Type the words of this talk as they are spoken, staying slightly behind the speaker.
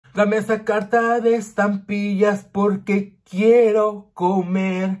Dame esa carta de estampillas porque quiero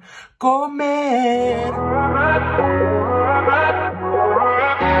comer, comer.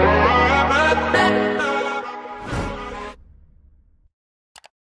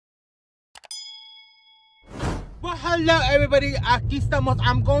 Well, hello everybody, aquí estamos.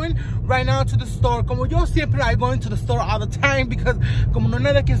 I'm going right now to the store. Como yo siempre, I go into the store all the time because como no hay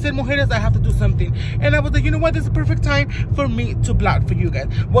nada que hacer, mujeres, I have to do something. And I was like, you know what, this is a perfect time for me to vlog for you guys.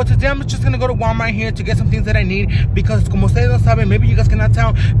 Well, today I'm just gonna go to Walmart here to get some things that I need because como ustedes no saben, maybe you guys cannot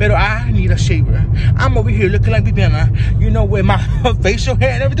tell, but I need a shaver. I'm over here looking like Viviana, you know, with my facial hair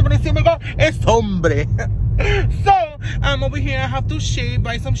and everything. When I see me go, es hombre. So I'm over here, I have to shave,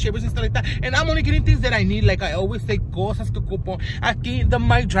 buy some shavers and stuff like that, and I'm only getting things that I need. Like I always say, cosas que ocupo. Aquí,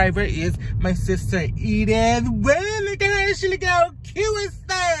 my driver is my sister Eden. Well, look at her, look how cute is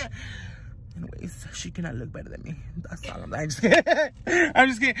that. Anyways, she cannot look better than me. That's all I'm just kidding. I'm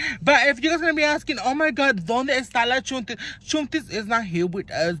just kidding. But if you guys are gonna be asking, oh my god, ¿dónde está la Chuntis? Chuntis is not here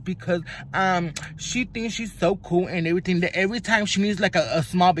with us because she thinks she's so cool and everything that every time she needs like a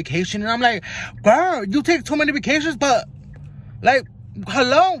small vacation, and I'm like, girl, you take too many vacations, but like,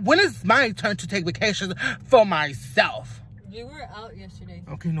 hello, when is my turn to take vacations for myself? You were out yesterday.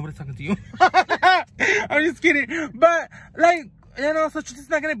 Okay, nobody's talking to you. I'm just kidding. But like, you know, so she's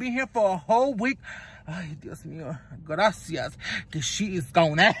not gonna be here for a whole week. Ay, Dios mío, gracias, que she is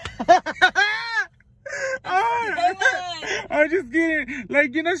gone. I'm just kidding.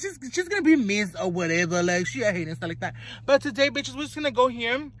 Like, you know, she's gonna be missed or whatever. Like, she I hate and stuff like that. But today, bitches, we're just gonna go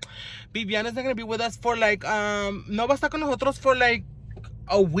here. Viviana's not gonna be with us for like no va a estar con nosotros for like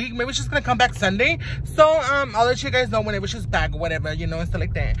a week. Maybe she's gonna come back Sunday. So I'll let you guys know whenever she's back or whatever, you know, and stuff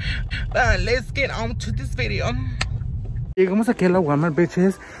like that. But let's get on to this video. Llegamos aquí a la Walmart,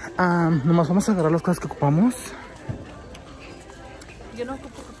 bitches. Nomás vamos a agarrar las cosas que ocupamos. Yo no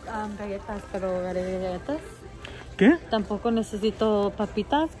ocupo galletas, pero galletas. ¿Qué? Tampoco necesito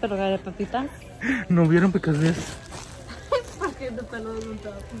papitas, pero papitas. No vieron because this. Porque the pillow on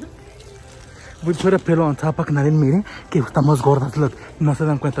top. We put a pillow on top para que nadie mire que estamos gordas. Look, no se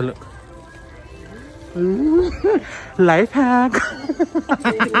dan cuenta, look. Life hack.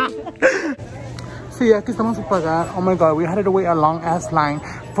 Sí, aquí estamos a pagar. Oh my god, we had to wait a long ass line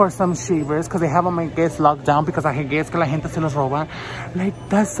for some shavers because they have my gates locked down because I guess que la gente se los roba. Like,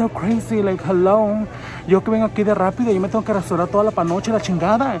 that's so crazy. Like, hello. Yo que vengo aquí de rápido, yo me tengo que rasurar toda la panoche, la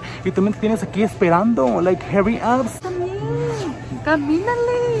chingada. Y tú me tienes aquí esperando. Like, hurry up. También,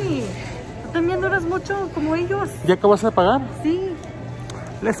 camínale. Tú también duras mucho como ellos. ¿Ya acabas de pagar? Sí.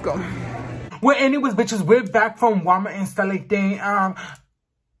 Let's go. Well, anyways, bitches, we're back from Walmart and stuff like that.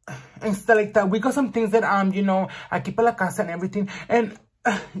 And stuff like that. We got some things that you know, aquí para la casa and everything. And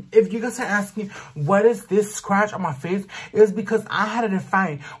if you guys are asking what is this scratch on my face, it's because I had to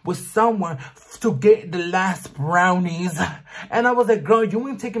fight with someone to get the last brownies. And I was like, girl, you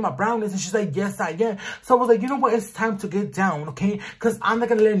ain't taking my brownies. And she's like, yes, I am. So I was like, you know what, it's time to get down, okay? Because I'm not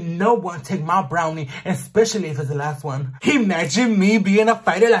gonna let no one take my brownie, especially if it's the last one. Imagine me being a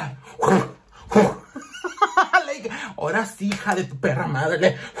fighter like like, ahora sí, hija de tu perra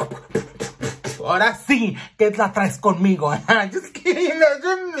madre. Ahora sí, que la traes conmigo. Just kidding,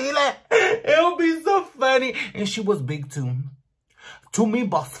 imagine me. Like, it would be so funny. And she was big too. Two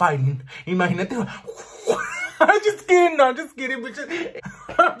meatballs fighting. Imagínate. I'm just kidding. No, I'm just kidding, bitches.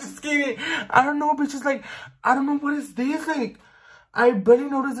 I'm just kidding. I don't know, bitches. Like, I don't know what is this. Like, I barely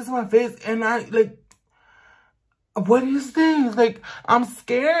noticed this on my face. And I, like, what is this? Like, I'm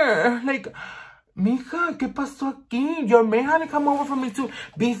scared. Like, mija, ¿qué pasó aquí? Your man had to come over for me to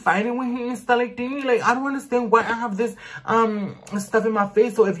be fighting with him and stuff like that. Like, I don't understand why I have this stuff in my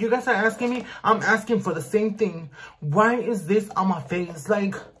face. So if you guys are asking me, I'm asking for the same thing. Why is this on my face?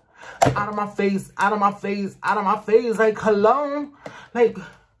 Like, out of my face, out of my face, out of my face. Like, hello? Like,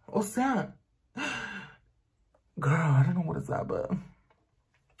 o sea, girl, I don't know what is that,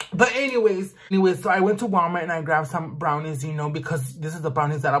 but anyways, so I went to Walmart and I grabbed some brownies, you know, because this is the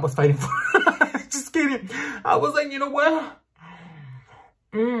brownies that I was fighting for. Just kidding. I was like, you know what?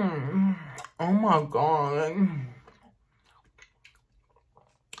 Oh my god.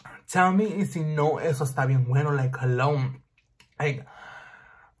 Tell me y si no, eso está bien bueno. Like, hello. Like,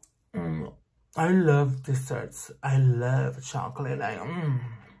 I love desserts. I love chocolate. Like,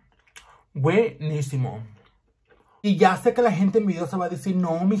 buenísimo. Y ya sé que la gente envidiosa va a decir,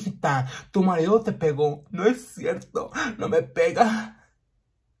 no, mijita, tu marido te pegó. No es cierto, no me pega.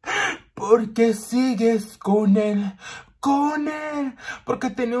 Porque sigues con él,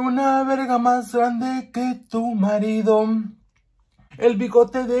 porque tenía una verga más grande que tu marido. El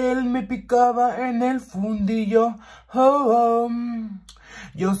bigote de él me picaba en el fundillo. Oh, oh.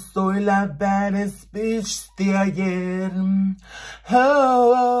 Yo soy la baddest bitch de ayer.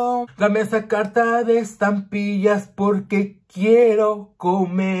 Oh, dame esa carta de estampillas porque quiero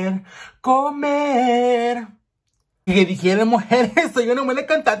comer. Y que dijeron mujeres, soy una buena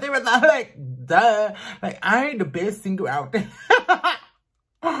cantante, ¿verdad? Like, duh. Like, I'm the best singer out there.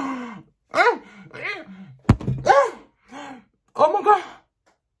 Oh my God.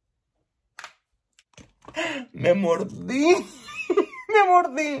 Me mordí. Me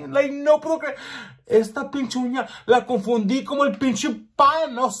mordí. Like, no puedo creer. Esta pinche uña la confundí como el pinche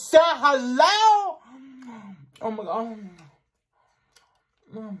pan. O sea, jalao. Oh my God.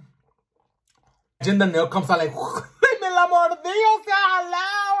 Then the nail comes out like, me la mordí, o sea,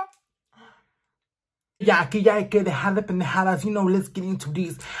 jalao. Yeah, aquí ya hay que dejar de pendejadas. You know, let's get into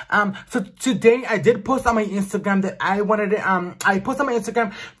these. So today I did post on my Instagram that I wanted to, I posted on my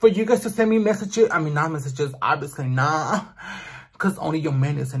Instagram for you guys to send me messages. I mean, not messages, obviously not. Because only your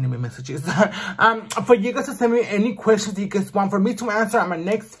man is sending me messages. For you guys to send me any questions you guys want for me to answer on my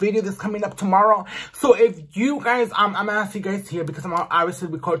next video that's coming up tomorrow. So if you guys, I'm gonna ask you guys here because I'm gonna obviously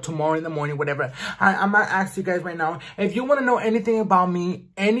record tomorrow in the morning, whatever. I'm gonna ask you guys right now. If you want to know anything about me,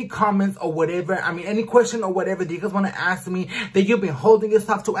 any comments or whatever, I mean, any question or whatever that you guys want to ask me that you've been holding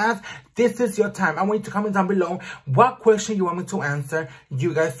yourself to ask, this is your time. I want you to comment down below what question you want me to answer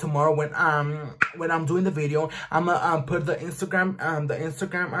you guys tomorrow when I'm doing the video. I'm gonna put the Instagram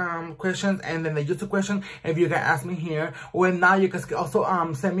questions and then the YouTube question if you guys ask me here. Or now you guys can also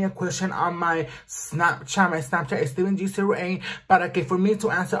send me a question on my Snapchat. My Snapchat is StevenG08 para que for me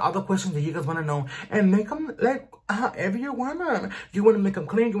to answer all the questions that you guys want to know and make them like however you wanna. You wanna make them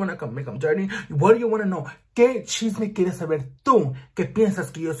clean, you wanna make them dirty. What do you wanna know? ¿Qué chisme quieres saber tú? ¿Qué piensas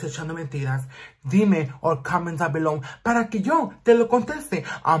que yo estoy echando mentiras? Dime or comment down below para que yo te lo conteste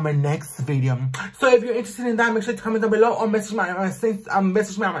on my next video. So if you're interested in that, make sure to comment down below or message me on my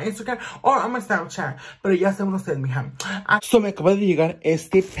Instagram or on my Snapchat. Pero ya saben ustedes, mija. So me acaba de llegar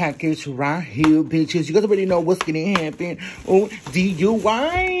este package right here, bitches. You guys already know what's gonna happen. Oh,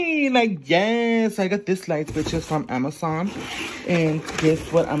 DUI. Like, yes, I got this lights, bitches, from Amazon. And guess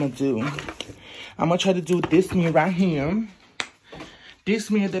what I'm gonna do? I'm gonna try to do this mirror right here. This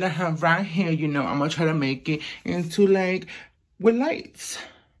mirror that I have right here, you know, I'm gonna try to make it into like with lights.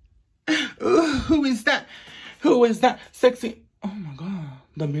 Ooh, who is that? Who is that sexy? Oh my God,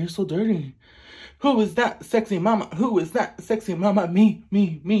 the mirror's so dirty. Who is that sexy mama? Who is that sexy mama? Me.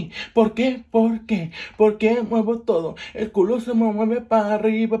 ¿Por qué? ¿Por qué? ¿Por qué muevo todo? El culo se me mueve para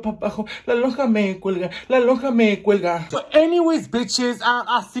arriba, para abajo. La lonja me cuelga. La lonja me cuelga. So anyways, bitches,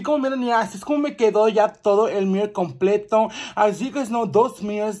 así como miren ya, así es como me quedó ya todo el mirror completo. As you guys know, those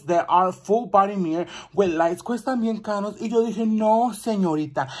mirrors that are full body mirror with lights cuestan bien caros. Y yo dije, no,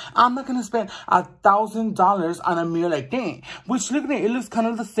 señorita, I'm not gonna spend $1,000 on a mirror like that. Which, look at it looks kind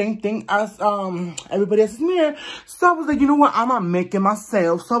of the same thing as, everybody else's mirror. So I was like, you know what, I'm gonna make it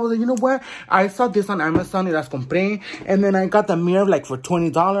myself. So I was like, you know what, I saw this on Amazon y las compré, and then I got the mirror like for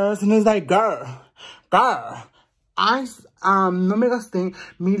 $20, and it's like, girl, I no me gasté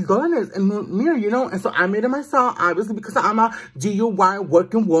 $1,000 in the mirror, you know. And so I made it myself, obviously, because I'm a DUI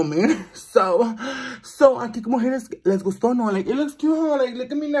working woman. So aquí como les gustó, no, like, it looks cute, huh? Like, look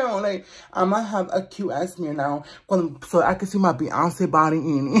at me now, like, I'm gonna have a cute ass mirror now, so I can see my Beyonce body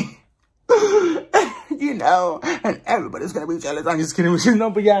in it. You know, and everybody's gonna be jealous. I'm just kidding, you know,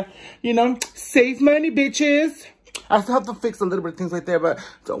 but yeah, you know, save money, bitches. I still have to fix a little bit of things right there, but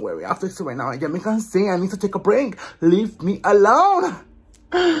don't worry, I'll fix it right now. Ya me cansé, I need to take a break. Leave me alone.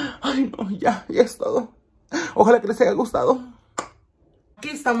 Ay, no, ya es todo. Ojalá que les haya gustado.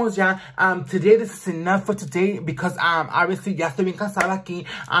 Aquí estamos ya. Today, this is enough for today because obviously ya estoy bien cansada aquí.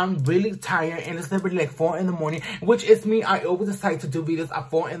 I'm really tired and it's already like 4 in the morning, which is me. I always decide to do videos at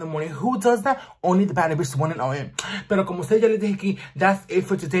 4 in the morning. Who does that? Only the bad bitch one and all. Pero como ustedes ya les dije aquí, that's it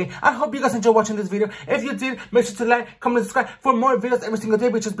for today. I hope you guys enjoyed watching this video. If you did, make sure to like, comment, and subscribe for more videos every single day,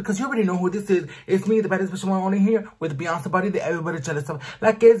 bitches, because you already know who this is. It's me, the baddest bitch one only here with the Beyonce body that everybody jealous of.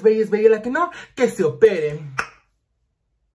 La que es bella, la que no, que se opere.